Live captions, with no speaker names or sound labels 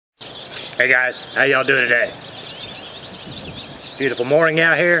Hey guys, how y'all doing today? Beautiful morning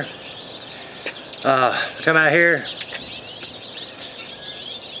out here. Come out here,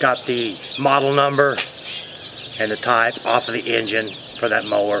 got the model number and the type off of the engine for that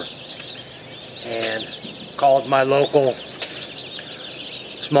mower, and called my local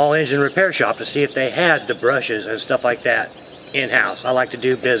small engine repair shop to see if they had the brushes and stuff like that in-house. I like to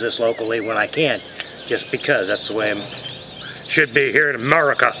do business locally when I can, just because that's the way I should be here in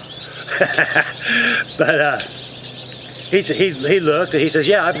America. But he looked and he says,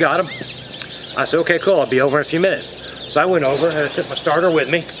 yeah, I've got them. I said, okay, cool, I'll be over in a few minutes. So I went over and I took my starter with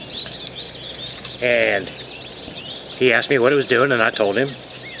me, and he asked me what it was doing, and I told him.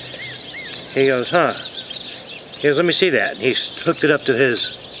 He goes, huh? He goes, let me see that. And he hooked it up to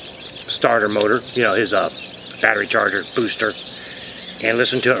his starter motor, you know, his battery charger booster, and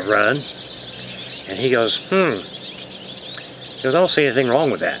listened to it run. And he goes, He goes, I don't see anything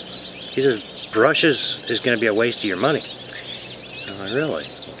wrong with that. He says, brushes is going to be a waste of your money. I'm like, really?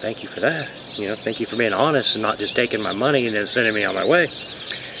 Well, thank you for that. You know, thank you for being honest and not just taking my money and then sending me on my way.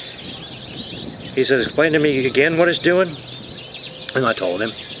 He says, explain to me again what it's doing. And I told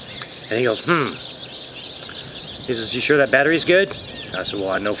him. And he goes, He says, you sure that battery's good? I said, well,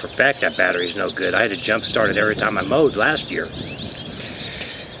 I know for a fact that battery's no good. I had to jump start it every time I mowed last year.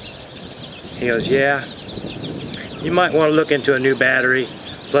 He goes, yeah, you might want to look into a new battery,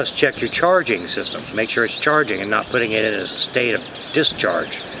 plus check your charging system. Make sure it's charging and not putting it in a state of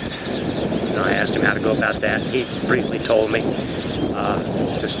discharge. And I asked him how to go about that. He briefly told me,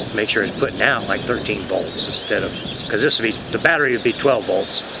 just make sure it's putting out like 13 volts instead of, because this would be, the battery would be 12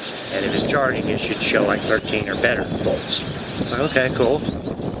 volts. And if it's charging, it should show like 13 or better volts. Like, okay, cool.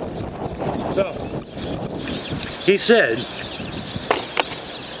 So, he said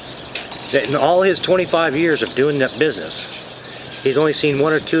that in all his 25 years of doing that business, he's only seen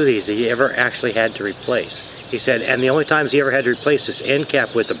one or two of these that he ever actually had to replace. He said, and the only times he ever had to replace this end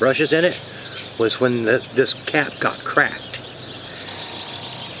cap with the brushes in it was when this cap got cracked.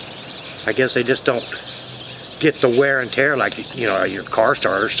 I guess they just don't get the wear and tear like, you know, your car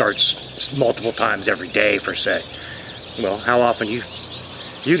starter starts multiple times every day for say. Well, how often you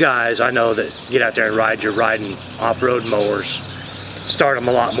guys, I know that get out there and ride, you're riding off-road mowers, start them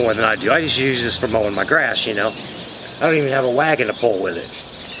a lot more than I do. I just use this for mowing my grass, you know. I don't even have a wagon to pull with it.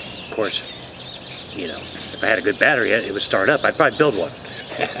 Of course, you know, if I had a good battery, it would start up. I'd probably build one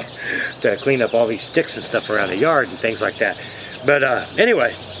to clean up all these sticks and stuff around the yard and things like that. But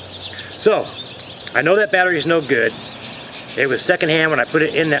anyway, so I know that battery is no good. It was secondhand when I put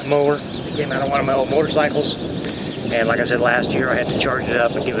it in that mower. It came out of one of my old motorcycles. And like I said, last year I had to charge it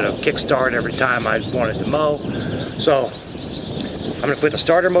up and give it a kickstart every time I wanted to mow. So I'm going to put the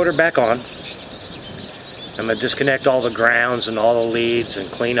starter motor back on. I'm going to disconnect all the grounds and all the leads and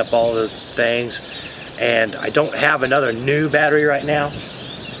clean up all the things. And I don't have another new battery right now.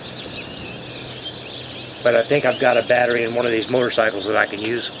 But I think I've got a battery in one of these motorcycles that I can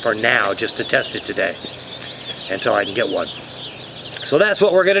use for now just to test it today until I can get one. So that's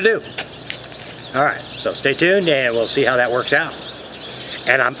what we're going to do. Alright, so stay tuned and we'll see how that works out.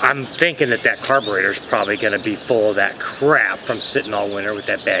 And I'm thinking that that carburetor is probably going to be full of that crap from sitting all winter with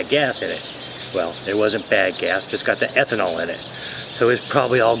that bad gas in it. Well, it wasn't bad gas, but it's got the ethanol in it. So it's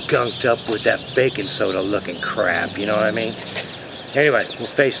probably all gunked up with that baking soda looking crap, you know what I mean? Anyway, we'll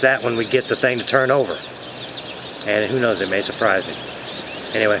face that when we get the thing to turn over. And who knows, it may surprise me.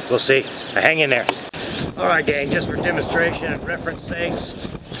 Anyway, we'll see. Hang in there. Alright gang, just for demonstration and reference sakes,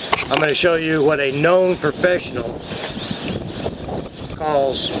 I'm going to show you what a known professional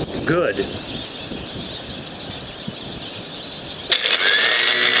calls good.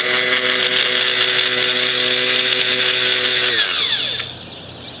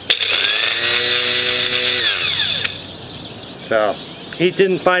 So, he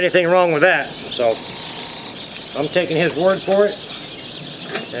didn't find anything wrong with that, so I'm taking his word for it.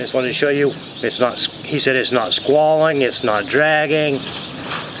 I just wanted to show you, it's not, he said it's not squalling, it's not dragging.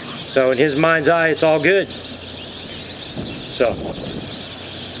 So in his mind's eye, it's all good. So,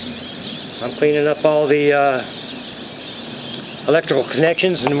 I'm cleaning up all the electrical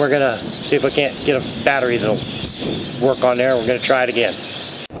connections, and we're gonna see if we can't get a battery that'll work on there. We're gonna try it again.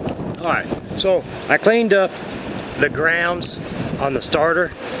 Alright, so I cleaned up the grounds on the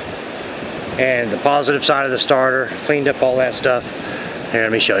starter and the positive side of the starter, cleaned up all that stuff. Here,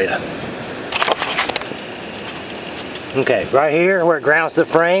 let me show you. Okay, right here where it grounds the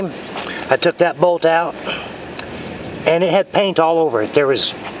frame, I took that bolt out and it had paint all over it. There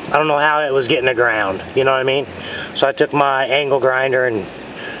was, I don't know how it was getting the ground, you know what I mean? So I took my angle grinder and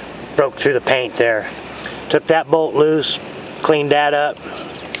broke through the paint there. Took that bolt loose, cleaned that up,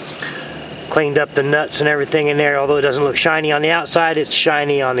 Cleaned up the nuts and everything in there. Although it doesn't look shiny on the outside, it's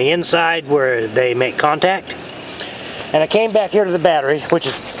shiny on the inside where they make contact. And I came back here to the battery, which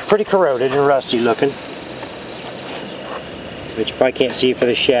is pretty corroded and rusty looking, which you probably can't see for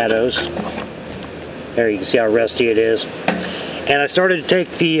the shadows. There you can see how rusty it is. And I started to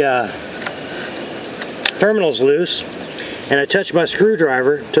take the terminals loose, and I touched my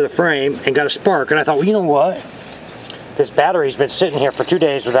screwdriver to the frame and got a spark. And I thought, well, you know what? This battery's been sitting here for 2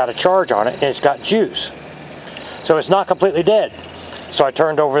 days without a charge on it, and it's got juice. So it's not completely dead. So I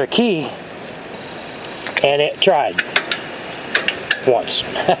turned over the key, and it tried once.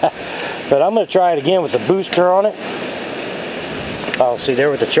 But I'm going to try it again with the booster on it. Oh, see there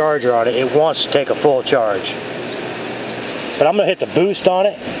with the charger on it, it wants to take a full charge. But I'm going to hit the boost on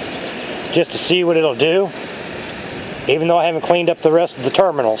it just to see what it'll do, even though I haven't cleaned up the rest of the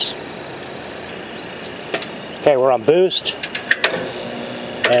terminals. Okay, we're on boost,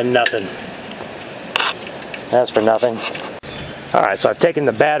 and nothing. That's for nothing. Alright, so I've taken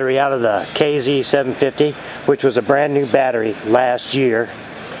the battery out of the KZ750, which was a brand new battery last year.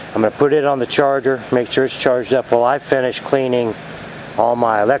 I'm going to put it on the charger, make sure it's charged up while I finish cleaning all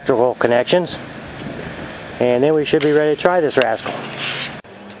my electrical connections. And then we should be ready to try this rascal.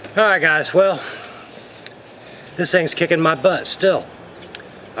 Alright guys, well, this thing's kicking my butt still.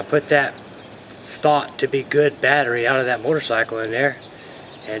 I put that thought to be good battery out of that motorcycle in there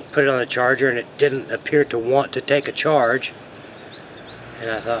and put it on the charger, and it didn't appear to want to take a charge.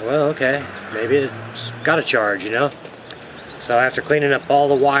 And I thought, well, okay, maybe it's got a charge, you know. So after cleaning up all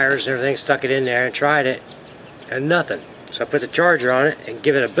the wires and everything, stuck it in there and tried it, and nothing. So I put the charger on it and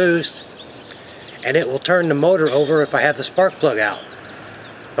give it a boost, and it will turn the motor over if I have the spark plug out.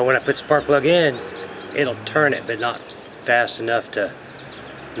 But when I put the spark plug in, it'll turn it, but not fast enough to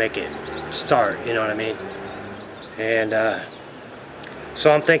make it start, you know what I mean? And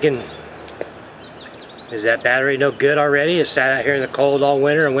so I'm thinking, is that battery no good already? It sat out here in the cold all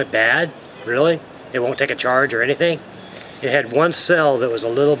winter and went bad? Really? It won't take a charge or anything? It had one cell that was a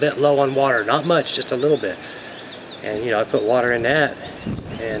little bit low on water, not much, just a little bit. And you know, I put water in that,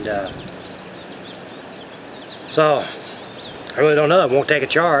 and so I really don't know. It won't take a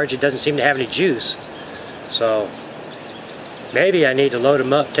charge. It doesn't seem to have any juice. So maybe I need to load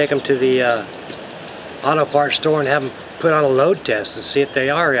them up, take them to the auto parts store and have them put on a load test and see if they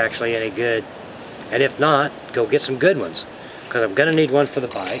are actually any good. And if not, go get some good ones. Because I'm going to need one for the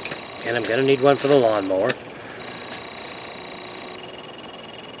bike, and I'm going to need one for the lawnmower.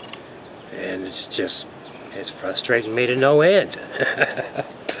 And it's frustrating me to no end.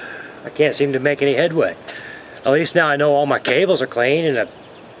 I can't seem to make any headway. At least now I know all my cables are clean, and a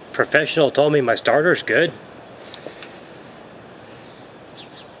professional told me my starter's good.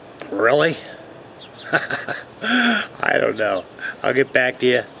 Really? I don't know. I'll get back to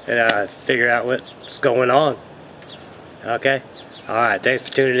you and figure out what's going on. Okay? Alright, thanks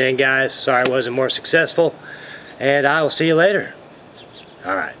for tuning in, guys. Sorry I wasn't more successful. And I will see you later.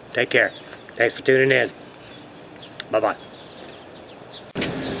 Alright, take care. Thanks for tuning in. Bye-bye.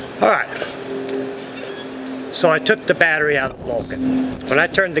 Alright. So I took the battery out of the Vulcan. When I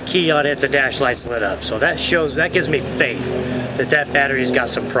turned the key on it, the dash light lit up. So that gives me faith that that battery's got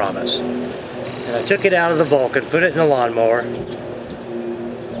some promise. And I took it out of the Vulcan, put it in the lawnmower,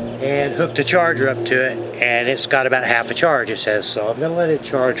 and hooked the charger up to it, and it's got about half a charge, it says. So I'm gonna let it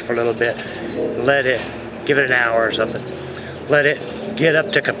charge for a little bit, give it an hour or something. Let it get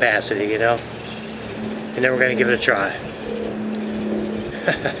up to capacity, you know? And then we're gonna give it a try.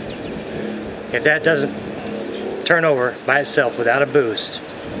 If that doesn't turn over by itself without a boost,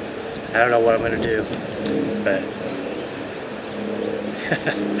 I don't know what I'm gonna do, but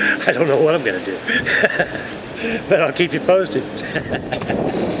I don't know what I'm gonna do. But I'll keep you posted.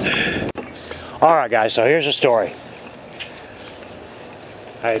 Alright guys, so here's the story.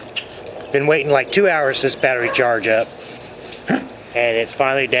 I've been waiting like 2 hours for this battery charge up, and it's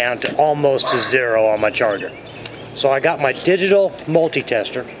finally down to almost to zero on my charger. So I got my digital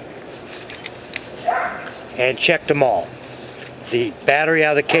multi-tester and checked them all. The battery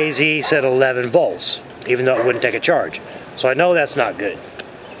out of the KZ said 11 volts, even though it wouldn't take a charge. So I know that's not good.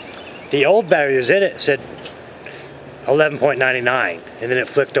 The old battery that was in it said 11.99, and then it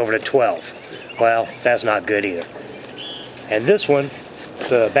flipped over to 12. Well, that's not good either. And this one,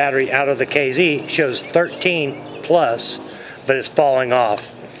 the battery out of the KZ, shows 13 plus, but it's falling off.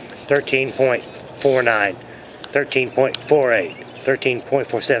 13.49, 13.48,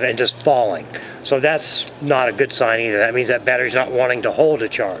 13.47, and just falling. So that's not a good sign either. That means that battery's not wanting to hold a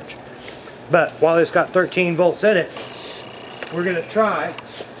charge. But while it's got 13 volts in it, we're going to try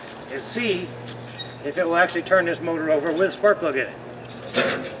and see if it will actually turn this motor over with a spark plug in it.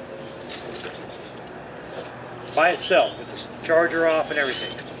 by itself with the charger off and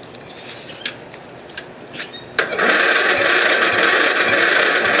everything.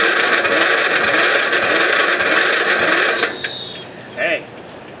 Hey,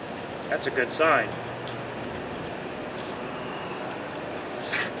 that's a good sign.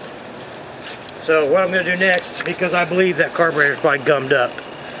 So what I'm going to do next, because I believe that carburetor is probably gummed up,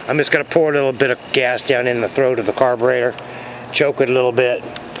 I'm just going to pour a little bit of gas down in the throat of the carburetor, choke it a little bit,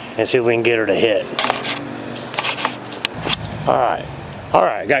 and see if we can get her to hit.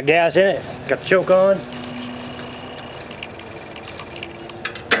 Alright, got gas in it, got the choke on.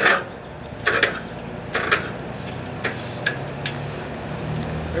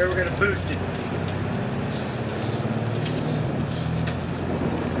 Here we're going to boost it.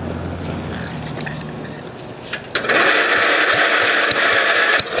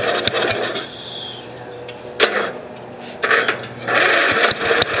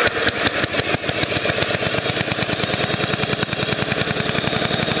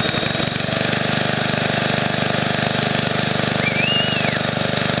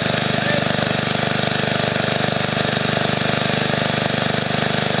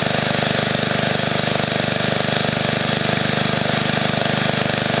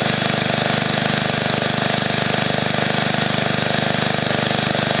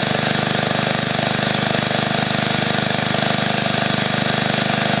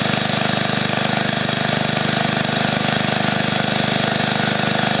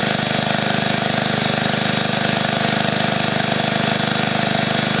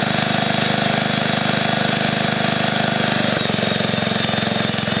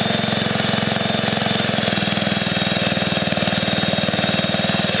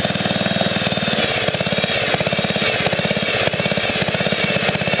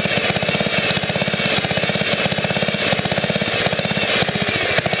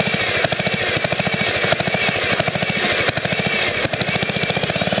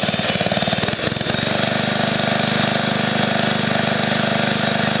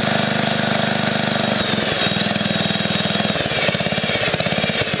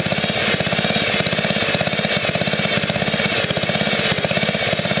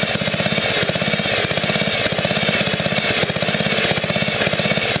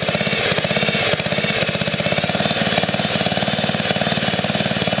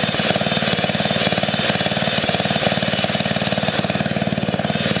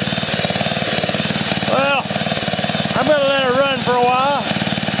 For a while,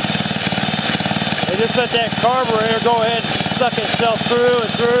 and just let that carburetor go ahead and suck itself through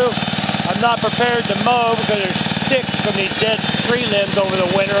and through. I'm not prepared to mow because there's sticks from these dead tree limbs over the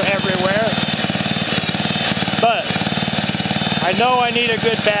winter everywhere. But I know I need a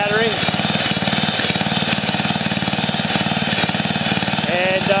good battery,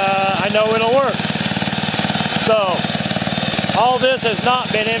 and I know it'll work. So all this has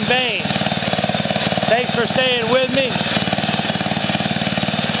not been in vain. Thanks for staying with me.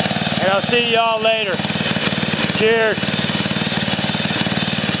 And I'll see y'all later. Cheers.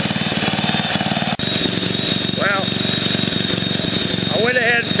 Well, I went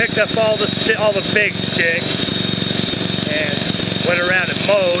ahead and picked up all the big sticks and went around and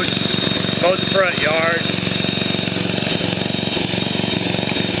mowed the front yard.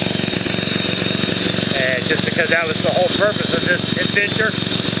 And just because that was the whole purpose of this adventure.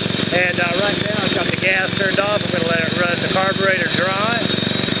 And right now I've got the gas turned off. I'm going to let it run the carburetor dry.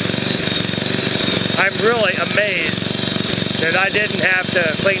 I'm really amazed that I didn't have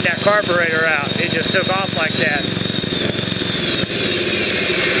to clean that carburetor out. It just took off like that.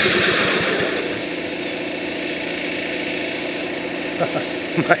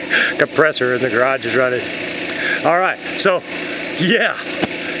 My compressor in the garage is running. Alright, so yeah.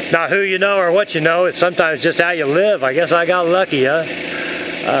 Not who you know or what you know, it's sometimes just how you live. I guess I got lucky, huh?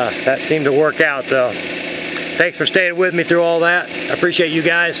 That seemed to work out though. Thanks for staying with me through all that. I appreciate you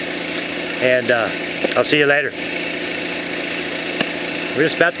guys. And I'll see you later. We're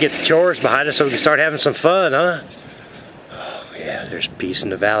just about to get the chores behind us so we can start having some fun, huh? Oh, yeah, there's peace in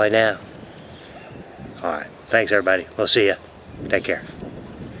the valley now. Alright, thanks everybody. We'll see you. Take care.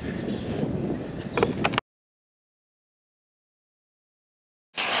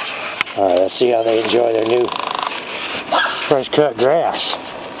 Alright, let's see how they enjoy their new fresh cut grass.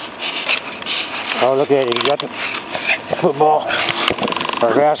 Oh, look at it. You got the football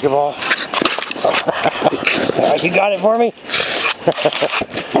or basketball. You got it for me?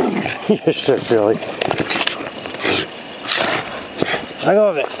 You're so silly. Let go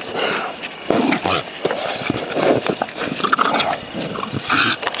of it.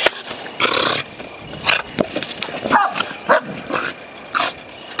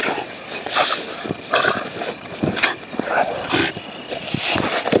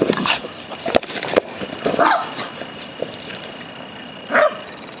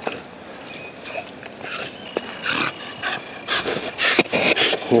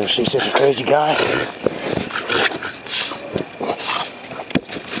 You ever see such a crazy guy?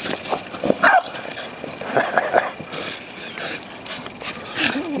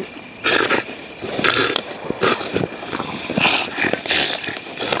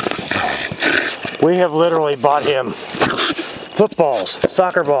 We have literally bought him footballs,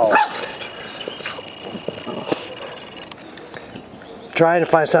 soccer balls. Trying to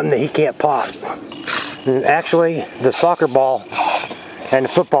find something that he can't pop. And actually, the soccer ball and the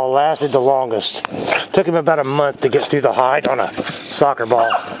football lasted the longest. Took him about a month to get through the hide on a soccer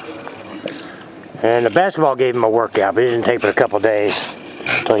ball. And the basketball gave him a workout, but it didn't take but a couple days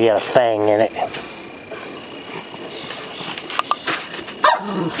until he had a fang in it.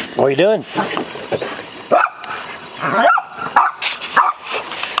 What are you doing?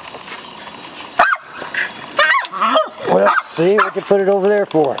 Well, see what you put it over there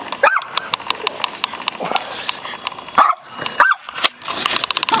for.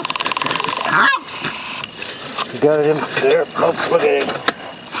 You got it in there. Oh, look at it.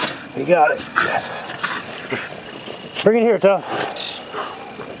 You got it. Bring it here, Tuff.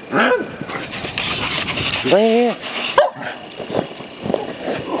 Bring it here.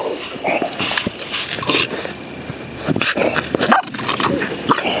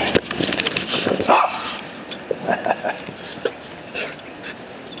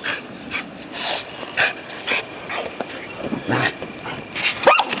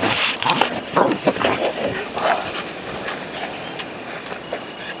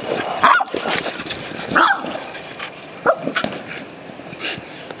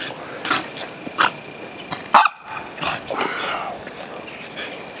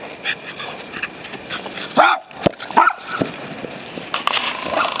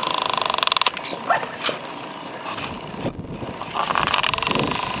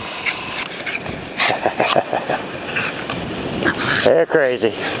 They're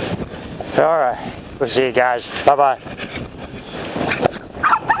crazy. Alright, we'll see you guys. Bye-bye.